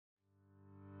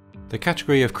The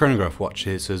category of chronograph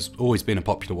watches has always been a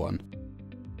popular one.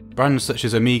 Brands such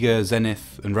as Omega,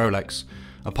 Zenith and Rolex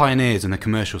are pioneers in the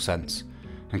commercial sense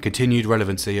and continued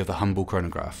relevancy of the humble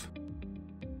chronograph.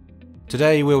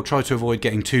 Today we'll try to avoid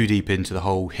getting too deep into the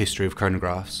whole history of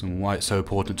chronographs and why it's so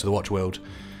important to the watch world.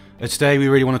 Today we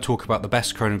really want to talk about the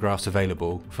best chronographs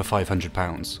available for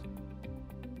 £500.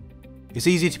 It's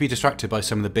easy to be distracted by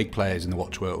some of the big players in the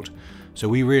watch world, so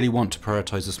we really want to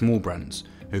prioritise the small brands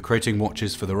who are creating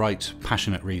watches for the right,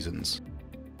 passionate reasons.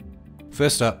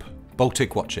 First up,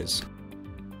 Baltic watches.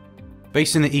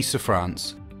 Based in the east of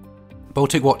France,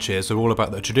 Baltic watches are all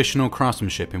about the traditional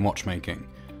craftsmanship in watchmaking,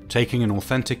 taking an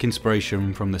authentic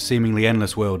inspiration from the seemingly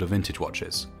endless world of vintage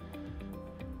watches.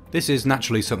 This is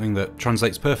naturally something that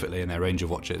translates perfectly in their range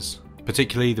of watches,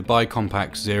 particularly the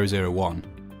BiCompax 001.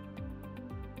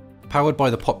 Powered by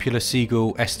the popular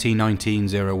Seagull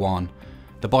ST1901,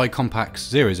 the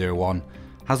BiCompax 001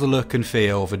 has the look and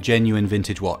feel of a genuine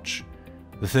vintage watch.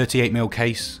 The 38mm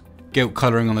case, gilt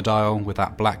colouring on the dial with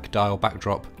that black dial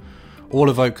backdrop, all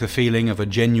evoke the feeling of a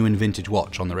genuine vintage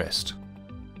watch on the wrist.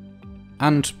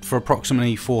 And for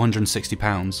approximately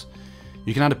 £460,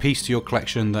 you can add a piece to your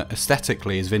collection that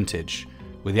aesthetically is vintage,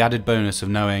 with the added bonus of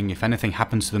knowing if anything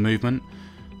happens to the movement,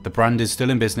 the brand is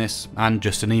still in business and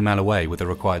just an email away with the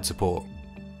required support.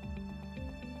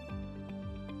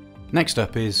 Next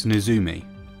up is Nezumi,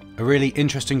 a really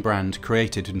interesting brand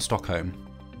created in Stockholm.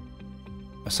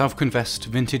 A self-confessed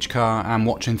vintage car and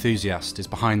watch enthusiast is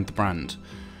behind the brand,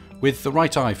 with the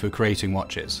right eye for creating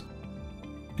watches.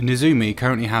 Nezumi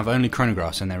currently have only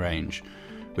chronographs in their range,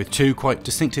 with two quite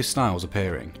distinctive styles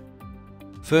appearing.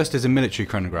 First is a military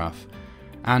chronograph,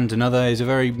 and another is a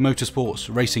very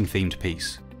motorsports racing themed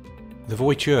piece. The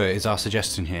Voiture is our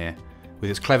suggestion here, with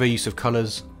its clever use of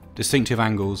colours, distinctive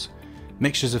angles,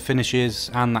 mixtures of finishes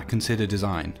and that considered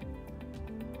design.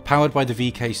 Powered by the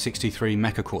VK63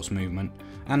 meca-quartz movement,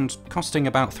 and costing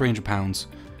about £300,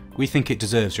 we think it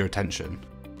deserves your attention.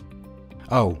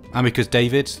 Oh, and because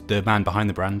David, the man behind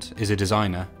the brand, is a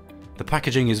designer, the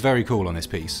packaging is very cool on this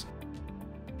piece.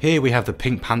 Here we have the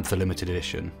Pink Panther limited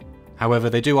edition, however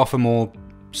they do offer more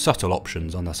subtle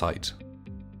options on their site.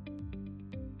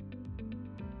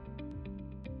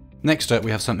 Next up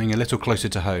we have something a little closer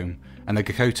to home, and the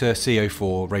Geckota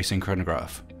C04 racing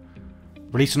chronograph.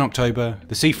 Released in October,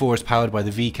 the C4 is powered by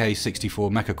the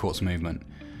VK64 meca-quartz movement,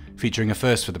 featuring a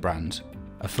first for the brand,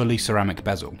 a fully ceramic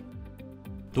bezel.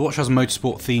 The watch has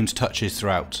motorsport themed touches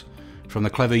throughout, from the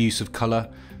clever use of colour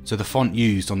to the font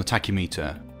used on the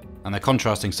tachymeter and the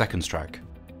contrasting seconds track.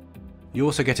 You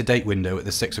also get a date window at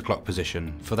the 6 o'clock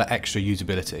position for that extra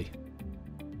usability.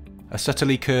 A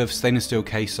subtly curved stainless steel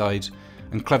case side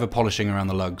and clever polishing around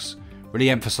the lugs really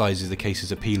emphasises the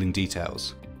case's appealing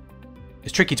details.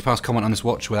 It's tricky to pass comment on this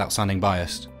watch without sounding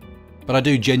biased, but I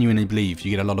do genuinely believe you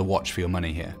get a lot of watch for your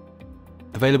money here.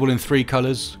 Available in 3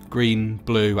 colours, green,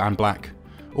 blue and black,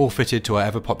 all fitted to our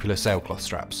ever popular sailcloth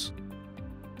straps.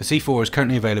 The C4 is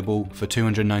currently available for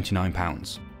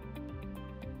 £299.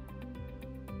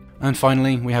 And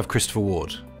finally we have Christopher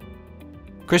Ward.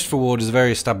 Christopher Ward is a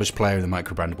very established player in the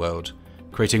microbrand world,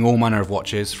 creating all manner of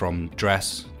watches from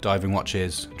dress, diving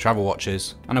watches, travel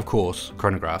watches and of course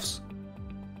chronographs.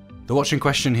 The watch in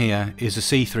question here is the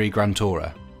C3 Grand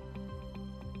Tourer.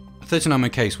 A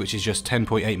 39mm case which is just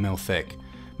 10.8mm thick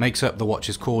makes up the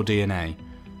watch's core DNA,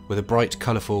 with a bright,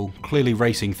 colourful, clearly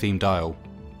racing themed dial.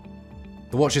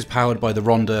 The watch is powered by the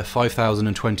Ronda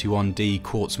 5021D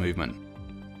quartz movement,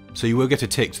 so you will get a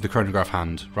tick to the chronograph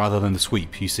hand rather than the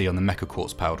sweep you see on the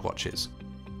meca-quartz powered watches.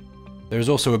 There is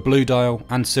also a blue dial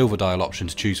and silver dial option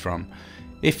to choose from,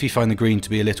 if you find the green to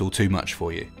be a little too much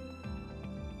for you.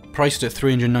 Priced at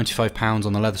 £395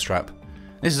 on the leather strap,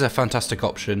 this is a fantastic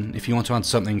option if you want to add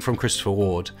something from Christopher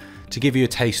Ward to give you a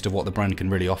taste of what the brand can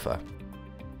really offer.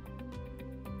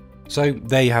 So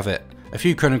there you have it, a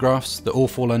few chronographs that all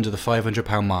fall under the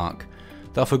 £500 mark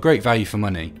that offer great value for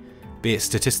money, be it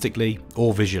statistically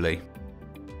or visually.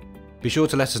 Be sure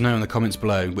to let us know in the comments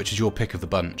below which is your pick of the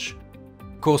bunch.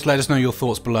 Of course, let us know your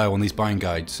thoughts below on these buying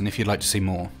guides and if you'd like to see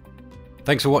more.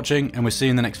 Thanks for watching and we'll see you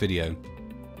in the next video.